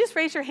 Would you just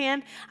raise your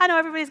hand? I know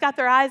everybody's got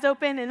their eyes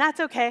open, and that's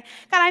okay.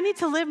 God, I need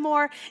to live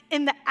more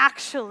in the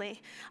actually.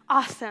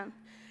 Awesome.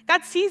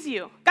 God sees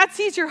you. God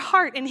sees your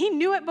heart, and he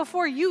knew it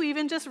before you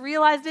even just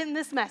realized it in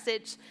this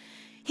message.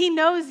 He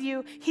knows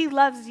you, he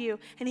loves you,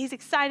 and he's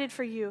excited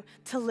for you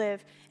to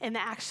live in the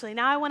actually.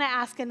 Now I want to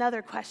ask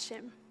another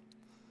question.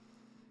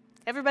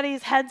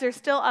 Everybody's heads are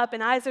still up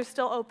and eyes are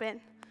still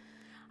open.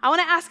 I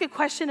want to ask a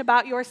question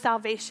about your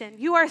salvation.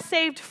 You are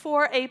saved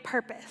for a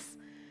purpose.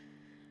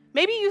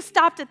 Maybe you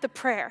stopped at the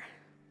prayer.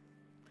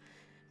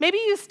 Maybe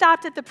you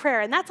stopped at the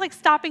prayer, and that's like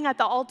stopping at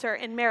the altar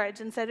in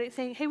marriage and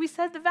saying, hey, we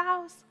said the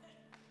vows.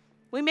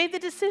 We made the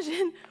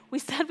decision. We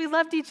said we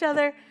loved each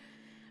other.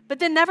 But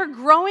then never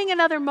growing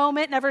another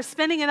moment, never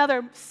spending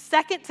another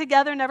second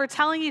together, never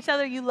telling each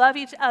other you love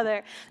each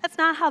other. That's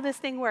not how this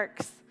thing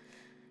works.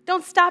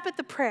 Don't stop at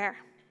the prayer.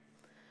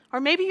 Or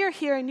maybe you're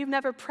here and you've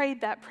never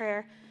prayed that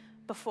prayer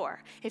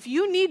before. If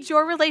you need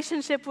your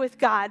relationship with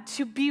God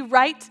to be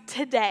right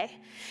today,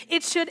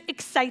 it should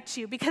excite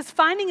you because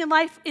finding a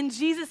life in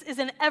Jesus is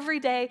an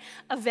everyday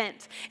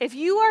event. If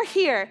you are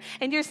here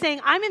and you're saying,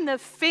 I'm in the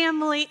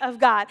family of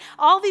God,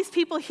 all these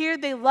people here,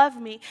 they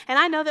love me, and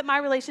I know that my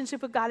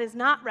relationship with God is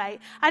not right,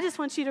 I just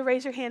want you to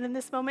raise your hand in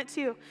this moment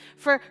too.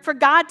 For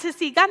God to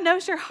see. God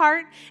knows your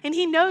heart, and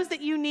he knows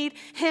that you need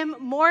him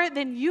more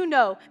than you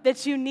know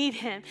that you need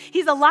him.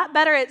 He's a lot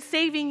better at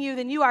saving you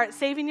than you are at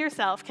saving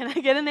yourself. Can I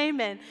get an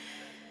amen?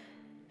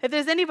 If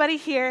there's anybody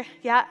here,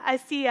 yeah, I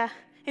see ya.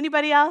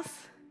 Anybody else?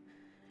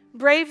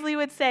 Bravely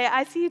would say,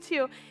 I see you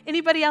too.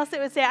 Anybody else that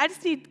would say, I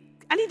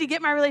need to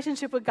get my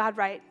relationship with God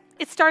right.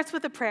 It starts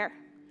with a prayer.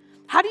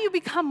 How do you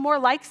become more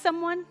like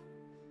someone?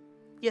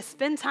 You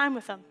spend time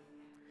with them.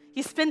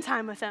 You spend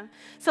time with them.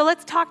 So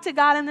let's talk to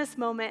God in this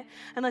moment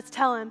and let's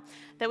tell him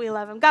that we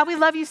love him. God, we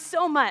love you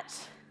so much.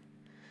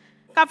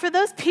 God, for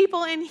those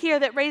people in here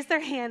that raised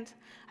their hand,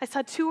 I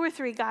saw 2 or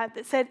 3, God,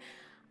 that said,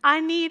 I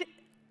need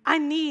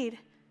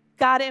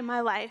God in my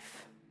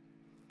life.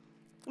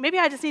 Maybe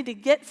I just need to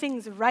get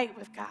things right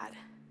with God.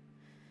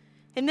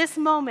 In this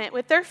moment,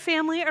 with their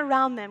family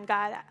around them,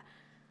 God,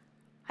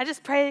 I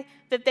just pray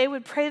that they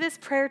would pray this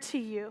prayer to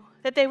you,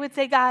 that they would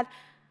say, God,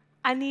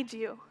 I need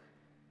you,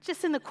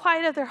 just in the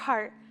quiet of their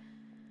heart.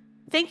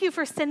 Thank you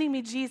for sending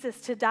me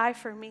Jesus to die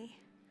for me,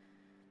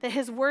 that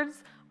his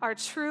words are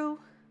true,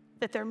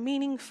 that they're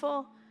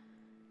meaningful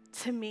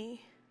to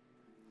me.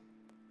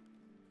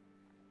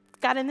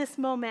 God, in this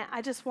moment,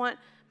 I just want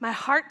my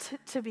heart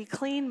to be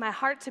clean, my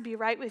heart to be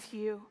right with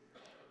you.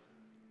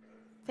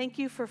 Thank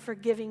you for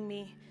forgiving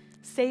me,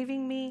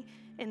 saving me,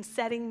 and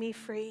setting me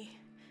free.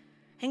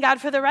 And God,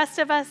 for the rest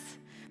of us,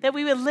 that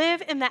we would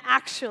live in the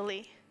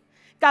actually.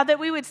 God, that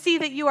we would see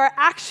that you are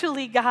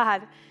actually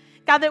God.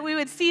 God, that we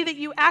would see that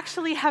you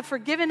actually have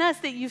forgiven us,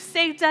 that you've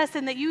saved us,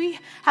 and that you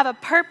have a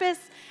purpose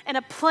and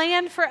a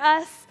plan for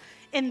us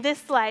in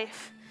this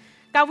life.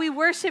 God, we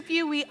worship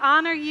you, we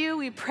honor you,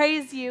 we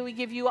praise you, we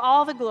give you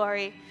all the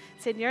glory.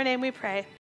 It's in your name we pray.